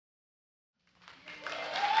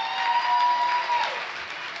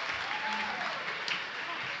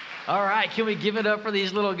All right, can we give it up for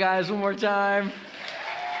these little guys one more time?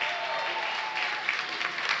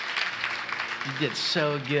 You did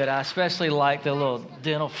so good. I especially like the little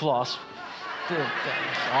dental floss. That was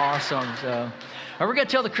awesome. So, all right, we're going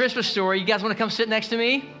to tell the Christmas story. You guys want to come sit next to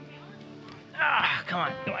me? Come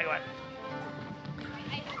on.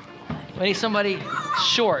 We need somebody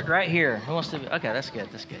short right here. Who wants to be? Okay, that's good.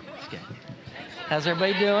 How's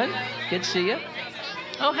everybody doing? Good to see you.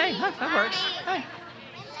 Oh, hey, that works. Hey.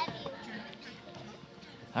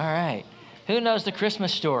 All right. Who knows the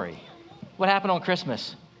Christmas story? What happened on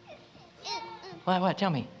Christmas? What? Tell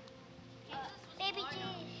me. Baby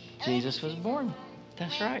Jesus was born.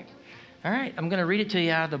 That's right. All right. I'm going to read it to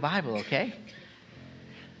you out of the Bible, okay?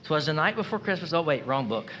 'Twas the night before Christmas. Oh, wait, wrong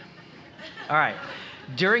book. All right.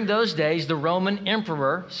 During those days, the Roman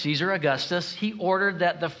Emperor, Caesar Augustus, he ordered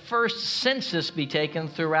that the first census be taken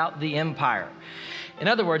throughout the empire. In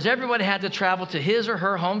other words, everybody had to travel to his or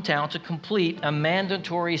her hometown to complete a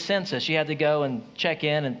mandatory census. You had to go and check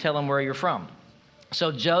in and tell them where you're from.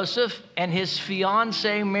 So Joseph and his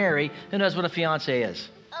fiancée Mary, who knows what a fiancée is?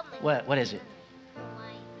 What is it?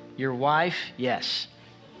 Your wife? Yes.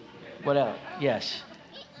 What else? Yes.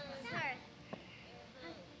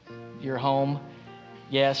 Your home?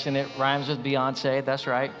 Yes, and it rhymes with Beyonce. That's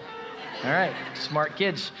right. All right, smart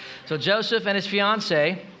kids. So Joseph and his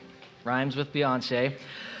fiancée, rhymes with Beyonce,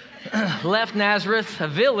 left Nazareth, a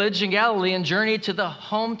village in Galilee, and journeyed to the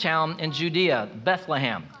hometown in Judea,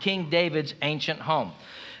 Bethlehem, King David's ancient home.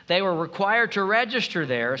 They were required to register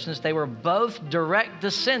there since they were both direct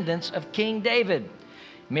descendants of King David.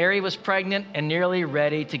 Mary was pregnant and nearly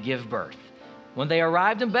ready to give birth. When they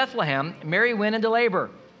arrived in Bethlehem, Mary went into labor,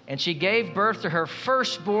 and she gave birth to her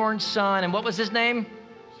firstborn son. And what was his name?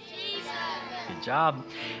 Jesus. Good job.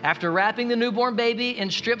 After wrapping the newborn baby in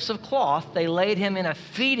strips of cloth, they laid him in a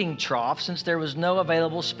feeding trough since there was no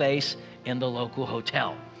available space in the local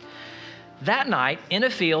hotel. That night, in a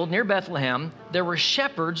field near Bethlehem, there were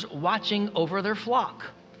shepherds watching over their flock.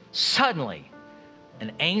 Suddenly,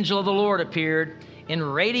 an angel of the Lord appeared in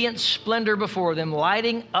radiant splendor before them,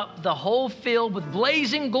 lighting up the whole field with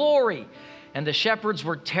blazing glory. And the shepherds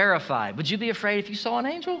were terrified. Would you be afraid if you saw an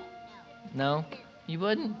angel? No? You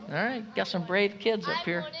wouldn't? All right. Got some brave kids up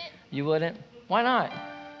here. Wouldn't. You wouldn't? Why not?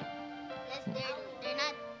 They're not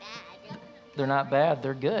bad. They're not bad.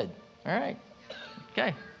 They're good. All right.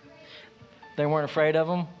 Okay. They weren't afraid of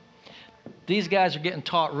them? These guys are getting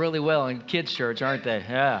taught really well in kids' church, aren't they?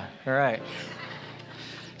 Yeah. All right.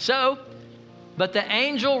 But the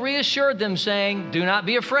angel reassured them, saying, "Do not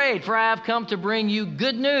be afraid, for I have come to bring you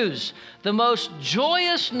good news, the most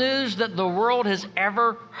joyous news that the world has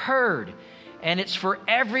ever heard. And it's for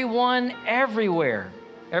everyone, everywhere."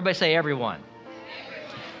 Everybody say everyone.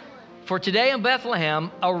 "For today in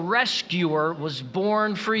Bethlehem, a rescuer was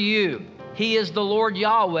born for you. He is the Lord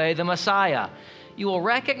Yahweh, the Messiah. You will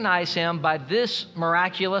recognize him by this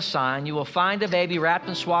miraculous sign. You will find a baby wrapped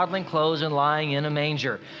in swaddling clothes and lying in a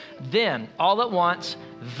manger." Then, all at once,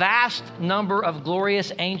 vast number of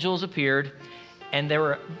glorious angels appeared, and there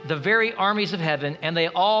were the very armies of heaven, and they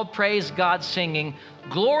all praised God, singing,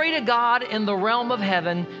 "Glory to God in the realm of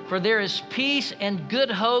heaven, for there is peace and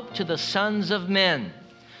good hope to the sons of men."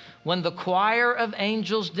 When the choir of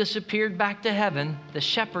angels disappeared back to heaven, the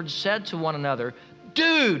shepherds said to one another,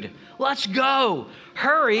 "Dude, let's go.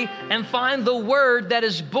 Hurry and find the word that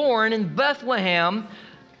is born in Bethlehem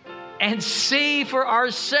and see for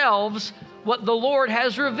ourselves what the Lord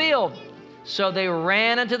has revealed." So they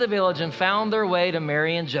ran into the village and found their way to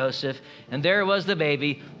Mary and Joseph, and there was the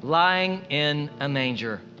baby lying in a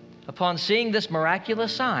manger. Upon seeing this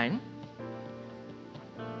miraculous sign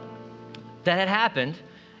that had happened,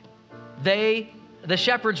 the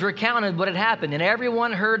shepherds recounted what had happened, and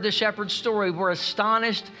everyone heard the shepherd's story, were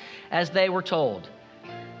astonished as they were told.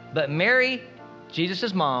 But Mary,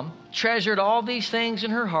 Jesus' mom, treasured all these things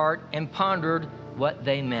in her heart and pondered what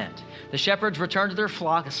they meant. The shepherds returned to their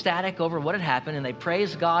flock, ecstatic over what had happened, and they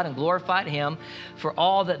praised God and glorified him for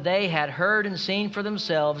all that they had heard and seen for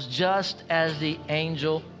themselves, just as the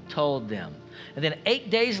angel told them. And then 8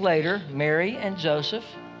 days later, Mary and Joseph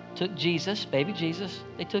took Jesus, baby Jesus,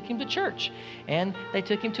 they took him to church, and they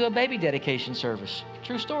took him to a baby dedication service.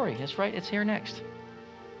 True story. That's right. It's here next.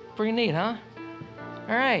 Pretty neat, huh?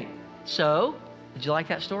 All right. So, did you like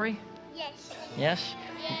that story? Yes. Yes?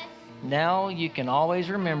 Yes. Now you can always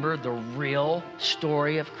remember the real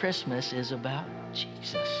story of Christmas is about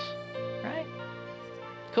Jesus. Right?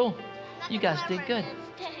 Cool. You guys did good.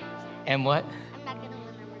 And what? I'm not going to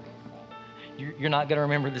remember this day. You're not going to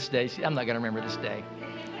remember this day. I'm not going to remember this day.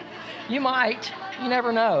 You might. You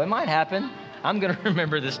never know. It might happen. I'm going to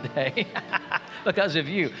remember this day. because of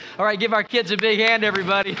you. All right, give our kids a big hand,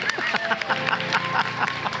 everybody.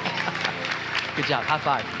 Good job. High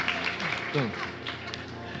five. Boom.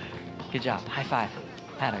 Good job. High five.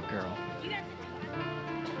 Atta girl.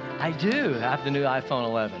 I do. I have the new iPhone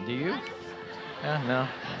 11. Do you? No.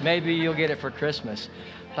 Maybe you'll get it for Christmas.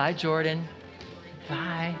 Bye, Jordan.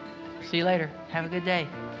 Bye. See you later. Have a good day.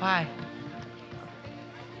 Bye.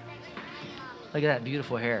 Look at that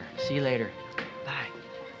beautiful hair. See you later. Bye.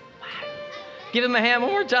 Bye. Give him a hand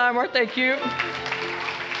one more time. Aren't they cute?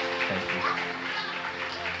 Thank you.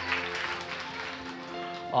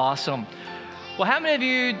 Awesome. Well, how many of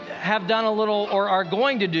you have done a little or are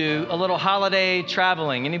going to do a little holiday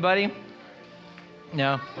traveling? Anybody?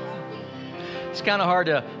 No? It's kind of hard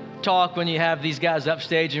to talk when you have these guys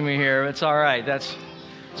upstaging me here. It's all right. That's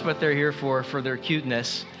what they're here for their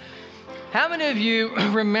cuteness. How many of you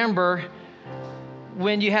remember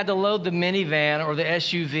when you had to load the minivan or the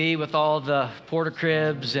SUV with all the porta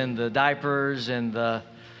cribs and the diapers and the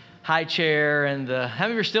high chair and how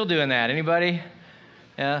many of you are still doing that? Anybody?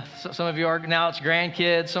 Yeah, some of you are, now it's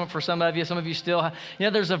grandkids. For some of you still,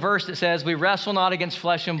 there's a verse that says, we wrestle not against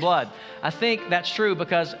flesh and blood. I think that's true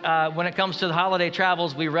because when it comes to the holiday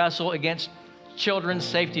travels, we wrestle against children's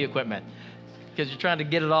safety equipment because you're trying to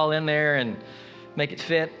get it all in there and make it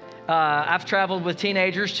fit. I've traveled with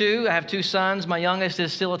teenagers too. I have 2 sons. My youngest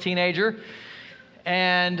is still a teenager.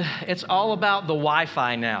 And it's all about the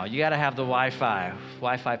Wi-Fi now. You got to have the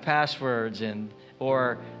Wi-Fi passwords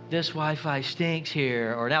or this Wi-Fi stinks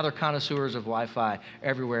here, or now they're connoisseurs of Wi-Fi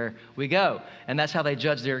everywhere we go. And that's how they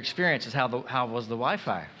judge their experience, is how was the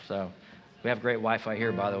Wi-Fi. So we have great Wi-Fi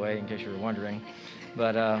here, by the way, in case you were wondering.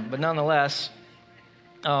 But nonetheless,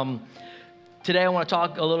 today I want to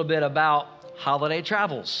talk a little bit about holiday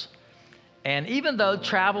travels. And even though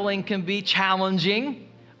traveling can be challenging,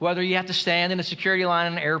 whether you have to stand in a security line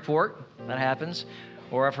in an airport, that happens,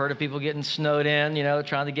 or I've heard of people getting snowed in,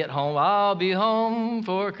 trying to get home. I'll be home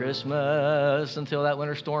for Christmas until that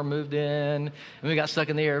winter storm moved in and we got stuck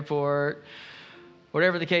in the airport,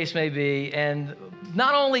 whatever the case may be. And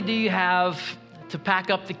not only do you have to pack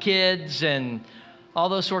up the kids and all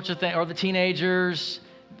those sorts of things, or the teenagers,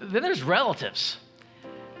 then there's relatives.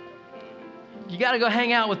 You got to go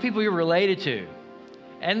hang out with people you're related to.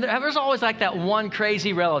 And there's always like that one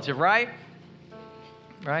crazy relative, right?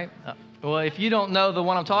 Right? Well, if you don't know the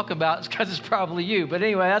one I'm talking about, it's because it's probably you. But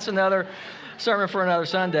anyway, that's another sermon for another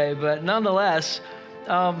Sunday. But nonetheless,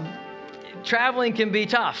 traveling can be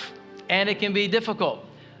tough and it can be difficult.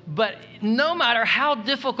 But no matter how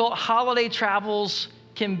difficult holiday travels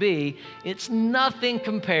can be, it's nothing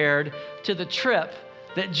compared to the trip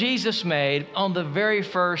that Jesus made on the very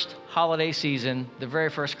first holiday season, the very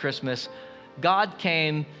first Christmas. God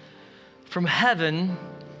came from heaven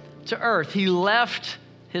to earth. He left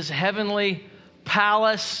his heavenly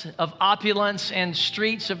palace of opulence and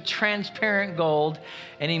streets of transparent gold,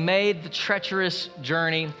 and he made the treacherous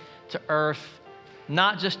journey to earth,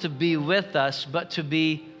 not just to be with us, but to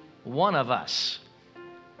be one of us.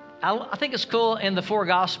 I think it's cool in the 4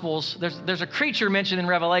 Gospels, there's a creature mentioned in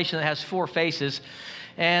Revelation that has 4 faces,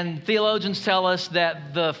 and theologians tell us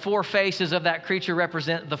that the 4 faces of that creature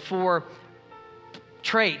represent the 4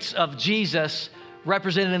 traits of Jesus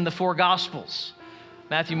represented in the 4 Gospels.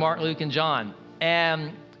 Matthew, Mark, Luke, and John.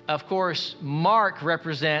 And of course, Mark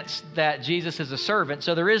represents that Jesus is a servant,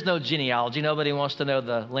 so there is no genealogy. Nobody wants to know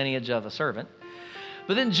the lineage of a servant.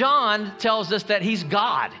 But then John tells us that he's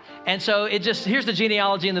God. And so here's the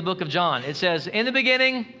genealogy in the book of John. It says, in the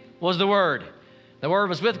beginning was the Word. The Word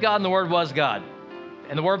was with God and the Word was God.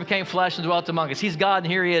 And the Word became flesh and dwelt among us. He's God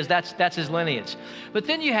and here he is. That's his lineage. But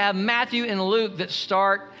then you have Matthew and Luke that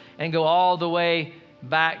start and go all the way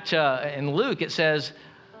back to, in Luke it says,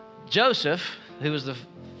 Joseph, who was the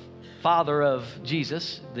father of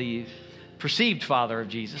Jesus, the perceived father of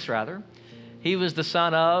Jesus, rather. He was the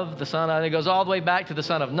son of, and it goes all the way back to the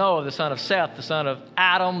son of Noah, the son of Seth, the son of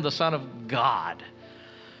Adam, the son of God.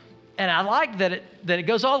 And I like that it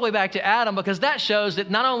goes all the way back to Adam because that shows that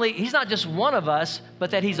not only, he's not just one of us,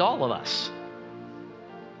 but that he's all of us.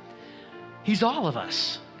 He's all of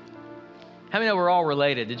us. How many know we're all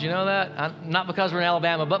related? Did you know that? Not because we're in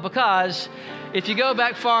Alabama, but because if you go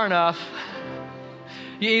back far enough,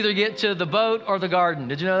 you either get to the boat or the garden.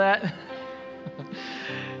 Did you know that?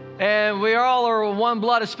 And we all are one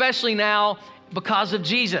blood, especially now because of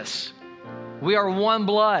Jesus. We are one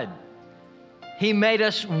blood. He made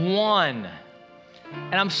us one.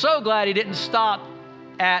 And I'm so glad he didn't stop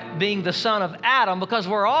at being the son of Adam because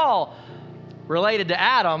we're all related to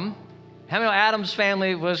Adam. How many know Adam's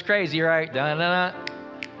family was crazy, right? Da-da-da,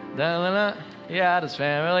 da-da-da. Yeah, Adam's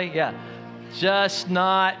family, yeah. Just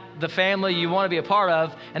not the family you want to be a part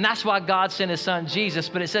of. And that's why God sent his son, Jesus.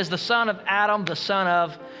 But it says the son of Adam, the son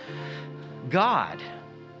of God.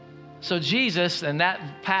 So Jesus, in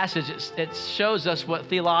that passage, it shows us what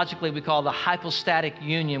theologically we call the hypostatic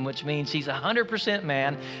union, which means he's 100%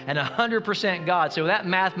 man and 100% God. So that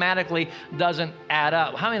mathematically doesn't add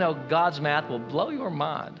up. How many know God's math will blow your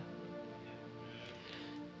mind?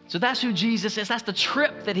 So that's who Jesus is. That's the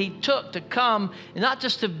trip that he took to come, and not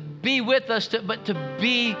just to be with us, but to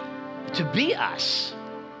be us.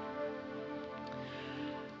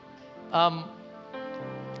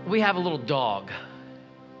 We have a little dog.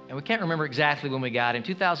 And we can't remember exactly when we got him,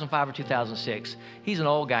 2005 or 2006. He's an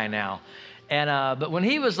old guy now. And but when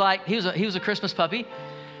he was he was a Christmas puppy.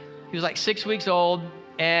 He was like 6 weeks old,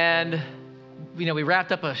 and we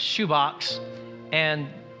wrapped up a shoebox and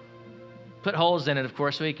put holes in it, of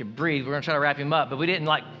course, so he could breathe. We're going to try to wrap him up, but we didn't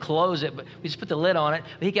close it, but we just put the lid on it.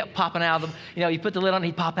 But he kept popping out of them. You put the lid on,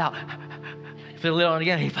 he'd pop out. Put the lid on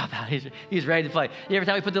again, he'd pop out. He's ready to play. Every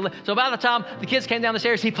time we put the lid. So by the time the kids came down the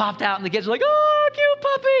stairs, he popped out, and the kids were like, "Oh, cute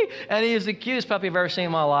puppy!" And he was the cutest puppy I've ever seen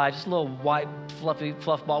in my life. Just a little white, fluffy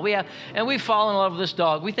fluff ball. We've fallen in love with this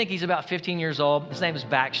dog. We think he's about 15 years old. His name is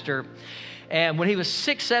Baxter. And when he was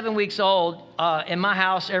 6, 7 weeks old, in my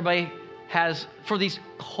house, everybody has, for these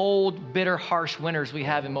cold, bitter, harsh winters we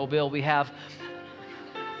have in Mobile, we have,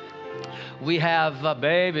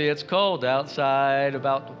 baby, it's cold outside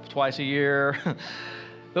about twice a year.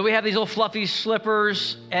 But we have these little fluffy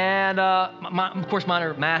slippers, and of course mine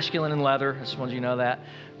are masculine and leather. I just wanted you to know that.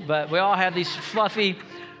 But we all have these fluffy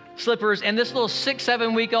slippers, and this little 6,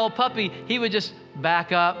 7 week old puppy, he would just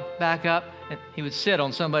back up, and he would sit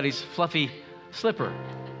on somebody's fluffy slipper.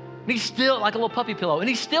 And he's still like a little puppy pillow, and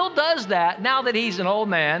he still does that now that he's an old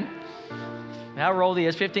man. However old he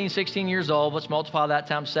is, 15, 16 years old. Let's multiply that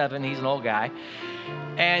times 7. He's an old guy.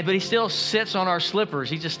 But he still sits on our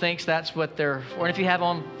slippers. He just thinks that's what they're for. And if you have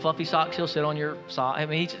on fluffy socks, he'll sit on your sock. I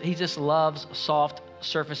mean, he just loves soft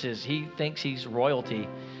surfaces. He thinks he's royalty.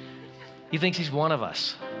 He thinks he's one of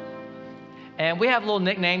us. And we have little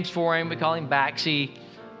nicknames for him. We call him Baxy.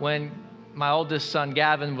 When my oldest son,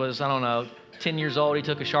 Gavin, was, 10 years old, he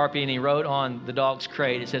took a Sharpie and he wrote on the dog's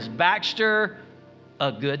crate, it says, "Baxter,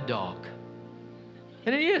 a good dog."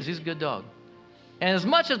 And he is. He's a good dog. And as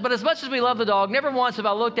much as we love the dog, never once have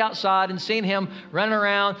I looked outside and seen him running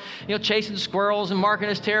around, chasing squirrels and marking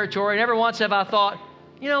his territory. Never once have I thought,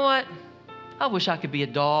 you know what? I wish I could be a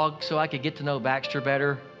dog so I could get to know Baxter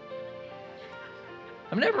better.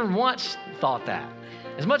 I've never once thought that.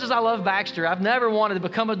 As much as I love Baxter, I've never wanted to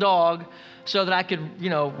become a dog so that I could,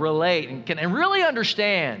 relate and really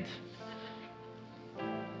understand.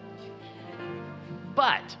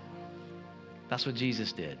 But that's what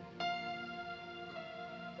Jesus did.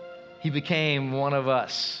 He became one of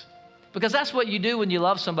us. Because that's what you do when you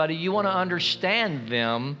love somebody. You want to understand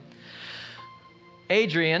them.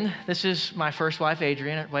 Adrian, this is my first wife,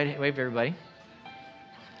 Adrian. Wave everybody.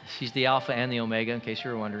 She's the Alpha and the Omega, in case you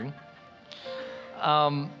were wondering.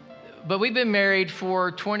 But we've been married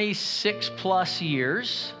for 26 plus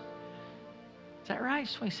years. Is that right?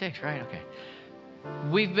 It's 26, right? Okay.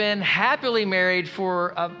 We've been happily married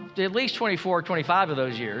for at least 24, 25 of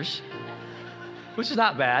those years, which is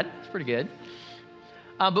not bad. It's pretty good.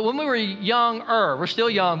 But when we were younger, we're still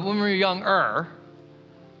young, but when we were younger,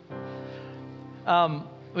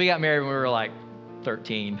 we got married when we were like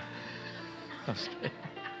 13. I'm just kidding.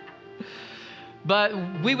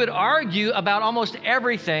 But we would argue about almost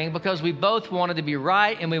everything because we both wanted to be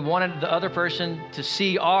right and we wanted the other person to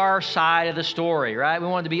see our side of the story, right? We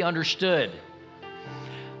wanted to be understood.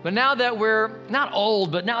 But now that we're not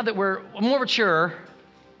old, but now that we're more mature,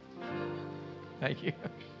 thank you,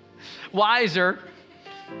 wiser,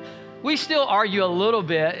 we still argue a little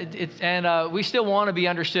bit, and we still want to be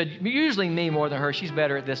understood. Usually me more than her. She's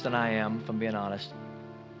better at this than I am, if I'm being honest.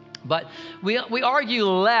 But we argue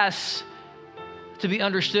less to be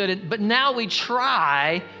understood, but now we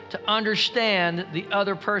try to understand the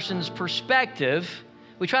other person's perspective.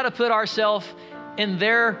 We try to put ourselves in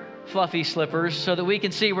their fluffy slippers so that we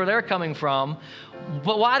can see where they're coming from.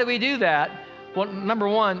 But why do we do that? Well, number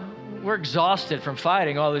one, we're exhausted from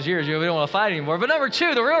fighting all those years. We don't want to fight anymore. But number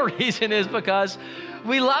two, the real reason is because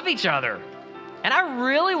we love each other. And I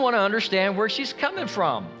really want to understand where she's coming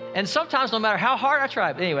from. And sometimes, no matter how hard I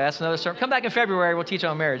try, but anyway, that's another sermon. Come back in February, we'll teach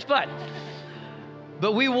on marriage.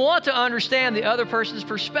 But we want to understand the other person's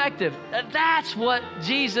perspective. That's what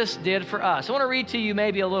Jesus did for us. I want to read to you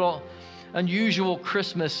maybe a little unusual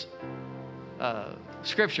Christmas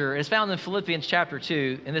scripture. It's found in Philippians chapter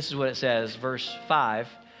 2, and this is what it says, verse 5.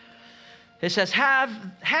 It says,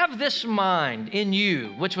 have this mind in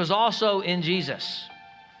you, which was also in Jesus,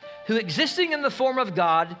 who existing in the form of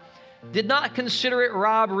God, did not consider it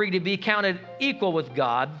robbery to be counted equal with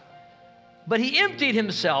God, but he emptied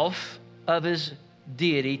himself of his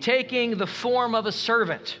deity, taking the form of a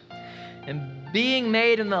servant and being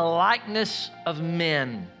made in the likeness of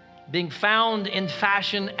men, being found in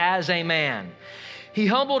fashion as a man. He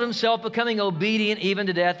humbled himself, becoming obedient even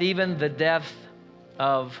to death, even the death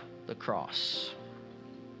of the cross.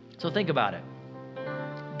 So think about it.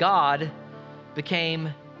 God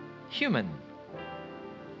became human.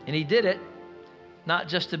 And he did it not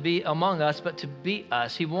just to be among us, but to be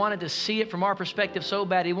us. He wanted to see it from our perspective so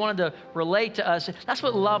bad. He wanted to relate to us. That's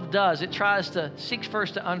what love does. It tries to seek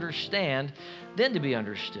first to understand, then to be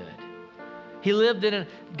understood.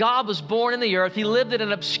 God was born in the earth. He lived in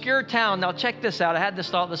an obscure town. Now check this out. I had this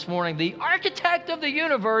thought this morning. The architect of the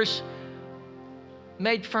universe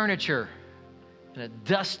made furniture in a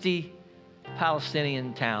dusty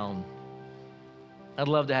Palestinian town. Wouldn't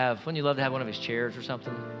you love to have one of his chairs or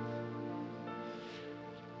something?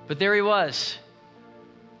 But there he was.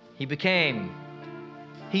 He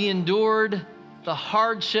endured the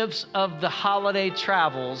hardships of the holiday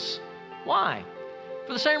travels. Why?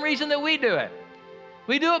 For the same reason that we do it.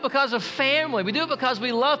 We do it because of family. We do it because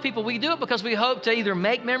we love people. We do it because we hope to either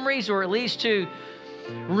make memories or at least to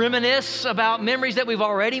reminisce about memories that we've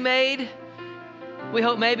already made. We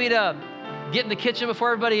hope maybe to get in the kitchen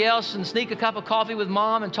before everybody else and sneak a cup of coffee with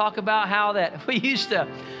mom and talk about how that we used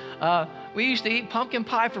to eat pumpkin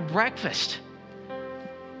pie for breakfast.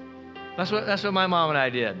 That's what my mom and I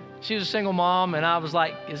did. She was a single mom, and I was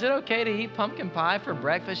like, is it okay to eat pumpkin pie for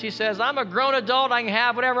breakfast? She says, I'm a grown adult. I can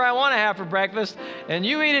have whatever I want to have for breakfast, and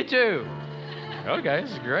you eat it too. Okay,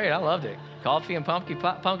 this is great. I loved it. Coffee and pumpkin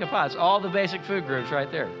pie. It's all the basic food groups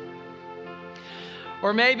right there.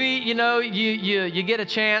 Or maybe, you get a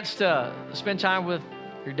chance to spend time with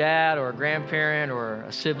your dad or a grandparent or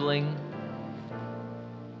a sibling.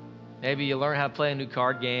 Maybe you learn how to play a new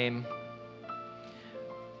card game.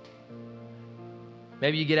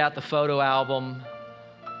 Maybe you get out the photo album.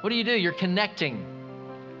 What do? You're connecting.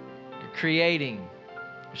 You're creating.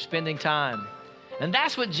 You're spending time. And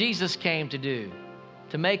that's what Jesus came to do,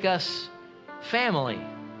 to make us family.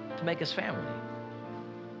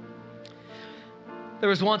 There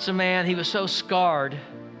was once a man, he was so scarred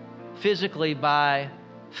physically by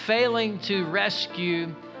failing to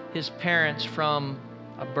rescue his parents from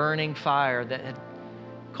a burning fire that had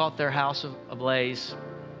caught their house ablaze.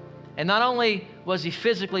 And not only was he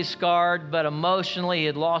physically scarred, but emotionally he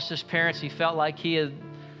had lost his parents. He felt like he had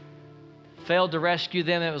failed to rescue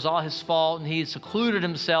them. It was all his fault, and he had secluded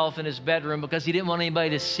himself in his bedroom because he didn't want anybody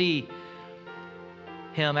to see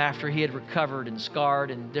him after he had recovered and scarred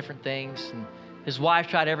and different things. And his wife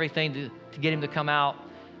tried everything to get him to come out,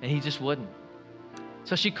 and he just wouldn't.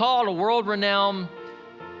 So she called a world-renowned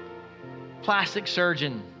plastic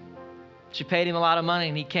surgeon. She paid him a lot of money,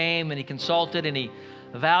 and he came and he consulted and he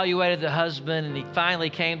evaluated the husband, and he finally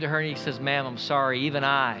came to her and he says, ma'am, I'm sorry, even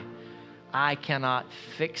I cannot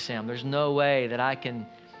fix him. There's no way that I can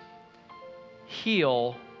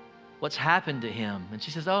heal what's happened to him. And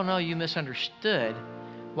she says, oh no, you misunderstood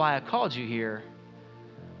why I called you here.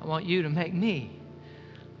 I want you to make me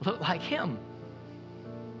look like him.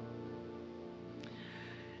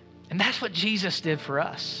 And that's what Jesus did for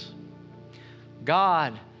us.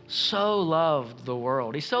 God so loved the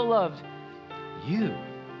world. He so loved you.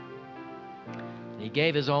 He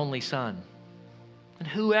gave his only son. And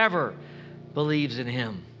whoever believes in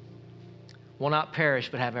him will not perish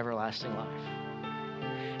but have everlasting life.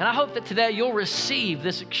 And I hope that today you'll receive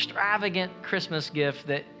this extravagant Christmas gift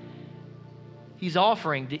that he's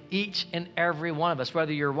offering to each and every one of us,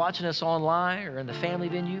 whether you're watching us online or in the family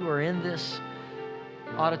venue or in this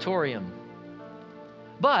auditorium.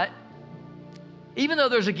 But even though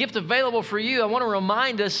there's a gift available for you, I want to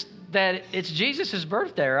remind us that it's Jesus'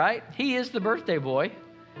 birthday, right? He is the birthday boy.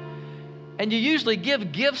 And you usually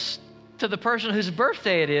give gifts to the person whose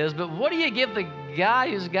birthday it is, but what do you give the guy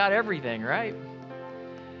who's got everything, right?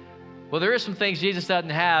 Well, there is some things Jesus doesn't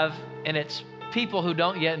have, and it's people who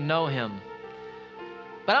don't yet know him.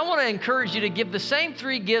 But I want to encourage you to give the same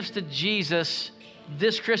 3 gifts to Jesus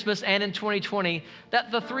this Christmas and in 2020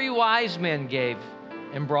 that the 3 wise men gave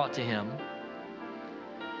and brought to him.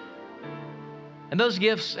 And those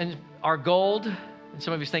gifts are gold. And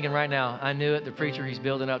some of you are thinking right now, I knew it, the preacher, he's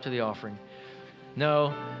building up to the offering.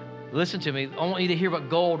 No, listen to me. I want you to hear what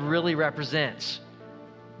gold really represents.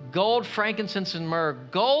 Gold, frankincense, and myrrh.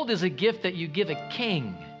 Gold is a gift that you give a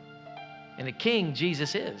king. And a king,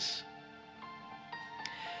 Jesus is.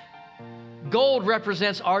 Gold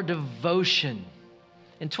represents our devotion.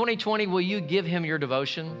 In 2020, will you give him your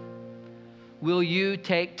devotion? will you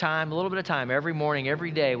take time, a little bit of time, every morning,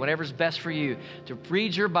 every day, whatever's best for you, to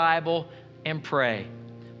read your Bible and pray?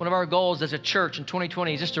 One of our goals as a church in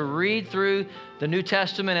 2020 is just to read through the New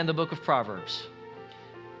Testament and the book of Proverbs.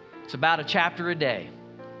 It's about a chapter a day.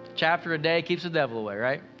 A chapter a day keeps the devil away,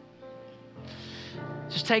 right?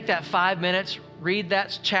 Just take that 5 minutes, read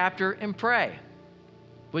that chapter, and pray.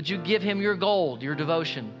 Would you give him your gold, your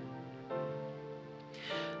devotion?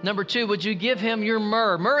 Number 2, would you give him your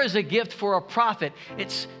myrrh? Myrrh is a gift for a prophet.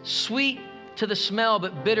 It's sweet to the smell,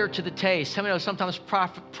 but bitter to the taste. How many know sometimes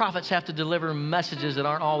prophets have to deliver messages that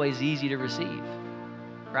aren't always easy to receive,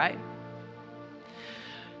 right?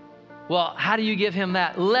 Well, how do you give him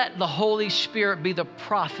that? Let the Holy Spirit be the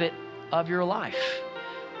prophet of your life.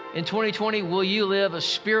 In 2020, will you live a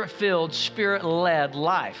Spirit-filled, Spirit-led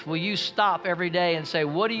life? Will you stop every day and say,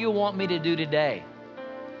 what do you want me to do today?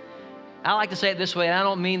 I like to say it this way, and I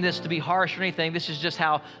don't mean this to be harsh or anything. This is just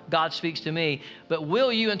how God speaks to me. But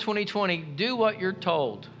will you in 2020 do what you're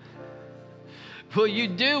told? Will you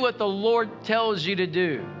do what the Lord tells you to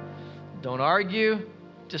do? Don't argue.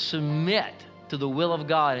 Just submit to the will of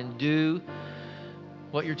God and do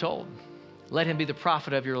what you're told. Let him be the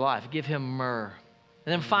prophet of your life. Give him myrrh.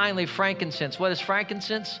 And then finally, frankincense. What is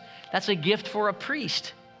frankincense? That's a gift for a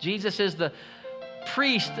priest. Jesus is the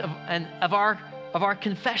priest of our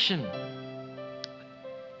confession.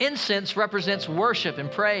 Incense represents worship and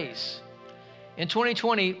praise. In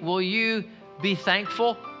 2020, will you be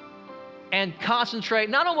thankful and concentrate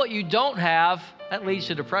not on what you don't have, that leads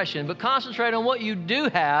to depression, but concentrate on what you do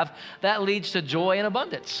have, that leads to joy and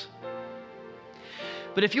abundance.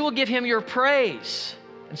 But if you will give him your praise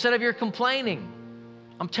instead of your complaining,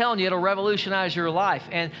 I'm telling you, it'll revolutionize your life.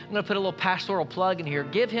 And I'm going to put a little pastoral plug in here.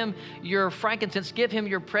 Give him your frankincense. Give him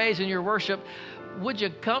your praise and your worship. Would you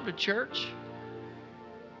come to church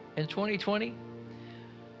in 2020?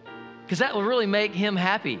 Because that will really make him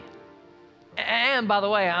happy. And by the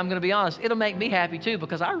way, I'm going to be honest, it'll make me happy too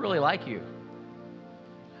because I really like you.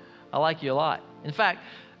 I like you a lot. In fact,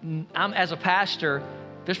 as a pastor,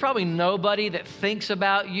 there's probably nobody that thinks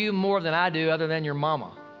about you more than I do other than your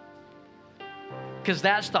mama. Because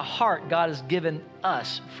that's the heart God has given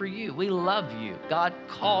us for you. We love you. God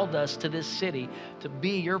called us to this city to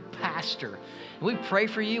be your pastor. And we pray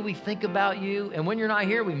for you. We think about you. And when you're not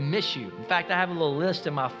here, we miss you. In fact, I have a little list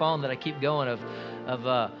in my phone that I keep going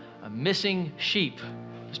of missing sheep.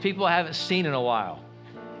 There's people I haven't seen in a while.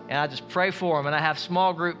 And I just pray for them. And I have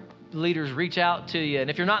small group leaders reach out to you. And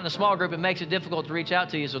if you're not in a small group, it makes it difficult to reach out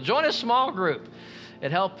to you. So join a small group.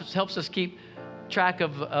 It helps us keep track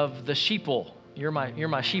of the sheeple. You're my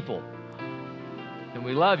sheeple, and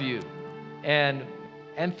we love you. And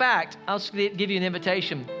in fact, I'll give you an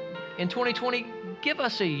invitation. In 2020, give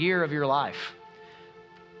us a year of your life.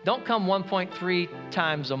 Don't come 1.3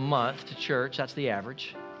 times a month to church. That's the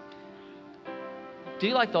average. Do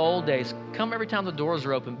like the old days. Come every time the doors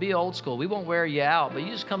are open. Be old school. We won't wear you out, but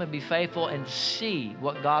you just come and be faithful and see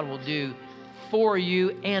what God will do for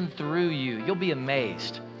you and through you. You'll be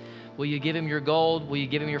amazed. Will you give him your gold? Will you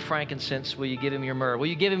give him your frankincense? Will you give him your myrrh? Will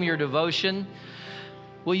you give him your devotion?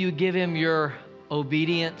 Will you give him your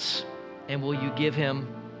obedience? And will you give him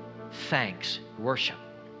thanks, worship?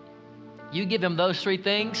 You give him those 3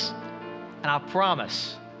 things, and I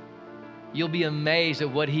promise you'll be amazed at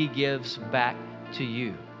what he gives back to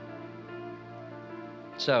you.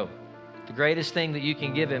 So, the greatest thing that you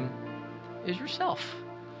can give him is yourself,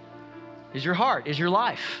 is your heart, is your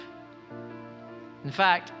life. In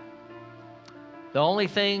fact, the only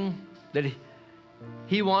thing that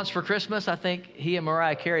he wants for Christmas, I think he and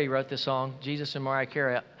Mariah Carey wrote this song, Jesus and Mariah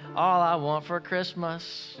Carey, all I want for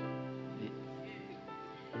Christmas.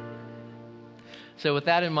 So with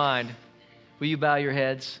that in mind, will you bow your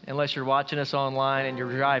heads? Unless you're watching us online and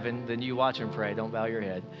you're driving, then you watch and pray. Don't bow your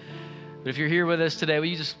head. But if you're here with us today, will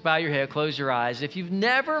you just bow your head, close your eyes? If you've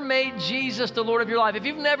never made Jesus the Lord of your life, if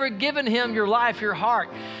you've never given him your life, your heart,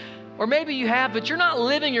 or maybe you have, but you're not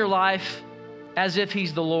living your life as if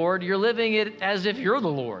he's the Lord. You're living it as if you're the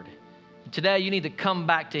Lord. Today, you need to come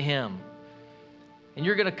back to him. And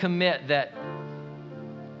you're going to commit that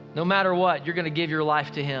no matter what, you're going to give your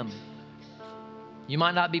life to him. You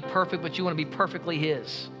might not be perfect, but you want to be perfectly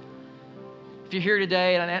his. If you're here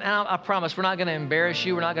today, and I promise we're not going to embarrass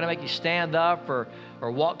you. We're not going to make you stand up or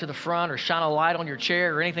walk to the front or shine a light on your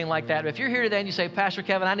chair or anything like that. But if you're here today and you say, Pastor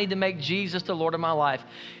Kevin, I need to make Jesus the Lord of my life,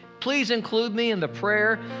 please include me in the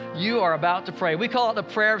prayer you are about to pray. We call it the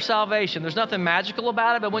prayer of salvation. There's nothing magical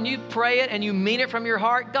about it, but when you pray it and you mean it from your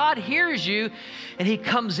heart, God hears you and He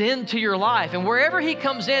comes into your life. And wherever He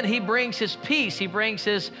comes in, He brings His peace, He brings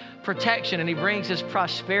His protection, and He brings His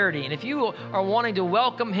prosperity. And if you are wanting to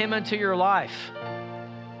welcome Him into your life,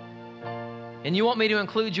 and you want me to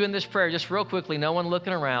include you in this prayer, just real quickly, no one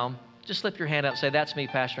looking around, just slip your hand up and say, that's me,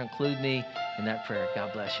 Pastor. Include me in that prayer.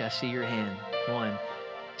 God bless you. I see your hand. 1,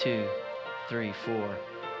 2, 3, 4,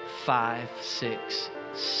 5, 6,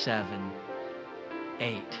 7,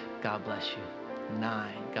 8. God bless you.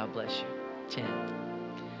 9. God bless you. 10.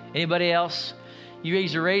 Anybody else? You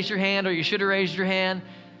either raised your hand or you should have raised your hand.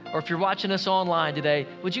 Or if you're watching us online today,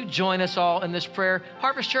 would you join us all in this prayer?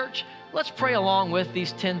 Harvest Church, let's pray along with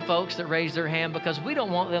these 10 folks that raised their hand, because we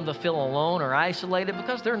don't want them to feel alone or isolated,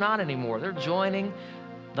 because they're not anymore. They're joining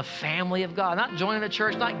the family of God. Not joining the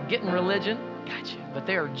church, not getting religion. Gotcha. But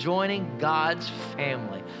they are joining God's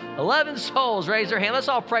family. 11 souls raised their hand. Let's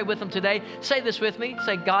all pray with them today. Say this with me.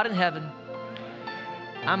 Say, God in heaven,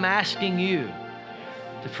 I'm asking you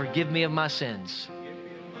to forgive me of my sins.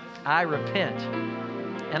 I repent.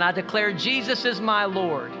 And I declare Jesus is my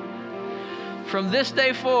Lord. From this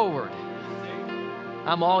day forward,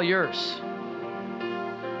 I'm all yours.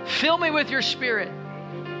 Fill me with your Spirit.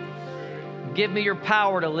 Give me your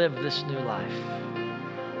power to live this new life.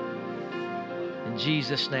 In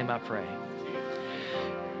Jesus' name I pray.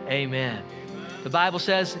 Amen. The Bible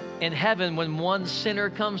says in heaven, when one sinner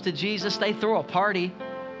comes to Jesus, they throw a party.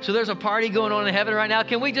 So there's a party going on in heaven right now.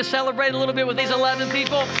 Can we just celebrate a little bit with these 11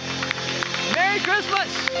 people? Merry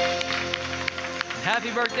Christmas!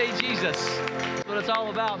 Happy birthday, Jesus. That's what it's all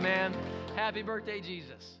about, man. Happy birthday,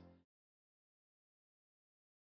 Jesus.